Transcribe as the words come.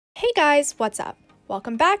Hey guys, what's up?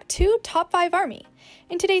 Welcome back to Top 5 Army.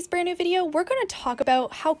 In today's brand new video, we're going to talk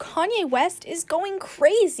about how Kanye West is going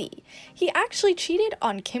crazy. He actually cheated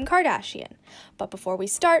on Kim Kardashian. But before we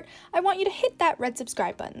start, I want you to hit that red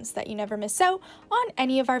subscribe button so that you never miss out on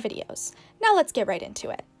any of our videos. Now let's get right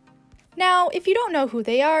into it. Now, if you don't know who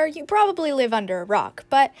they are, you probably live under a rock,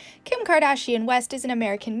 but Kim Kardashian West is an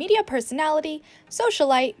American media personality,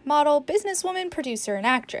 socialite, model, businesswoman, producer, and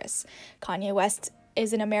actress. Kanye West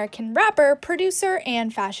is an American rapper, producer,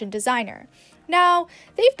 and fashion designer. Now,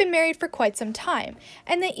 they've been married for quite some time,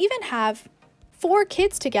 and they even have 4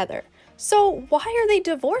 kids together. So why are they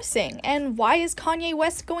divorcing, and why is Kanye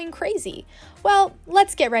West going crazy? Well,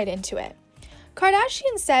 let's get right into it.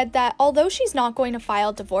 Kardashian said that although she's not going to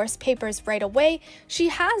file divorce papers right away, she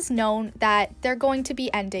has known that they're going to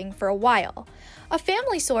be ending for a while. A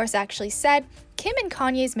family source actually said, Kim and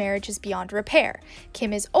Kanye's marriage is beyond repair.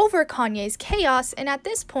 Kim is over Kanye's chaos, and at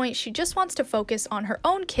this point, she just wants to focus on her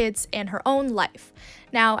own kids and her own life.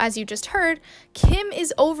 Now, as you just heard, Kim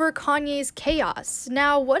is over Kanye's chaos.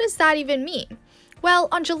 Now, what does that even mean? Well,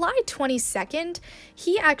 on July 22nd,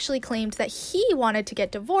 he actually claimed that he wanted to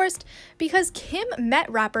get divorced because Kim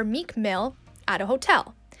met rapper Meek Mill at a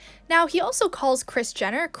hotel. Now, he also calls Kris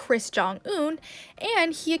Jenner Kris Jong-un,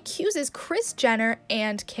 and he accuses Kris Jenner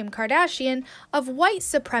and Kim Kardashian of white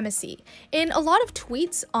supremacy in a lot of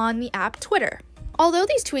tweets on the app Twitter. Although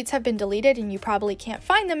these tweets have been deleted and you probably can't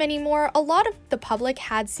find them anymore, a lot of the public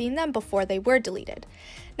had seen them before they were deleted.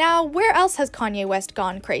 Now, where else has Kanye West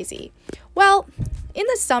gone crazy? Well, in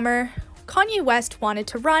the summer, Kanye West wanted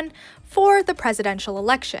to run for the presidential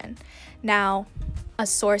election. Now, a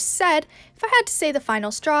source said, if I had to say the final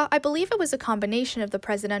straw, I believe it was a combination of the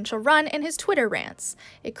presidential run and his Twitter rants.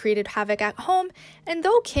 It created havoc at home, and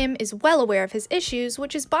though Kim is well aware of his issues,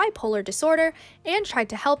 which is bipolar disorder, and tried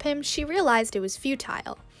to help him, she realized it was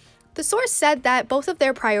futile. The source said that both of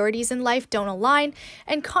their priorities in life don't align,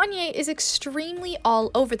 and Kanye is extremely all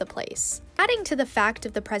over the place. Adding to the fact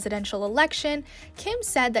of the presidential election, Kim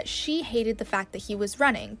said that she hated the fact that he was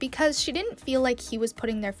running because she didn't feel like he was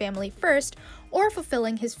putting their family first or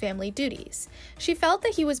fulfilling his family duties. She felt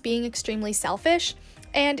that he was being extremely selfish,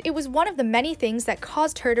 and it was one of the many things that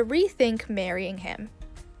caused her to rethink marrying him.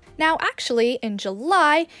 Now, actually, in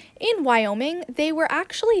July, in Wyoming, they were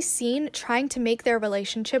actually seen trying to make their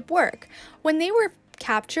relationship work when they were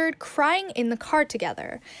captured crying in the car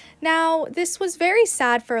together. Now, this was very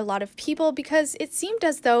sad for a lot of people because it seemed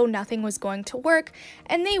as though nothing was going to work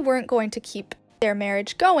and they weren't going to keep their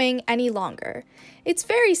marriage going any longer. It's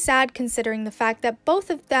very sad considering the fact that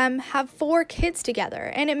both of them have 4 kids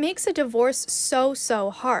together, and it makes a divorce so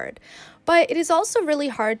hard. But it is also really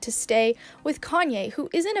hard to stay with Kanye, who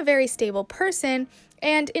isn't a very stable person,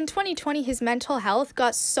 and in 2020 his mental health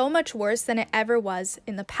got so much worse than it ever was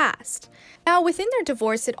in the past. Now, within their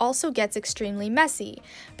divorce, it also gets extremely messy,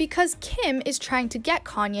 because Kim is trying to get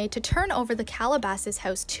Kanye to turn over the Calabasas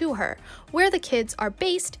house to her, where the kids are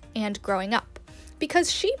based and growing up,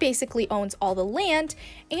 because she basically owns all the land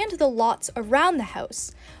and the lots around the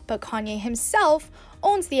house, but Kanye himself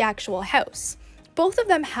owns the actual house. Both of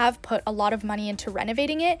them have put a lot of money into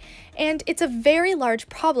renovating it, and it's a very large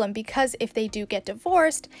problem because if they do get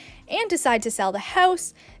divorced and decide to sell the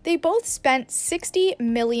house, they both spent $60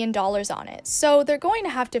 million on it. So they're going to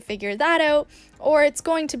have to figure that out, or it's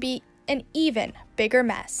going to be an even bigger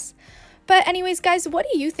mess. But anyways, guys, what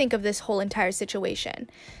do you think of this whole entire situation?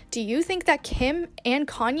 Do you think that Kim and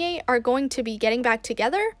Kanye are going to be getting back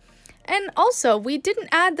together? And also, we didn't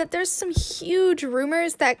add that there's some huge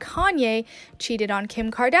rumors that Kanye cheated on Kim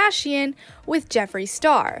Kardashian with Jeffree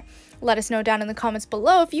Star. Let us know down in the comments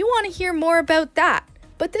below if you want to hear more about that.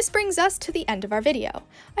 But this brings us to the end of our video.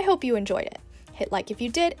 I hope you enjoyed it. Hit like if you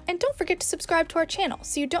did, and don't forget to subscribe to our channel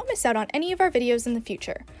so you don't miss out on any of our videos in the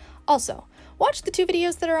future. Also, watch the 2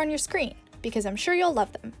 videos that are on your screen, because I'm sure you'll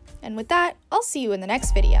love them. And with that, I'll see you in the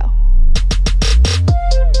next video.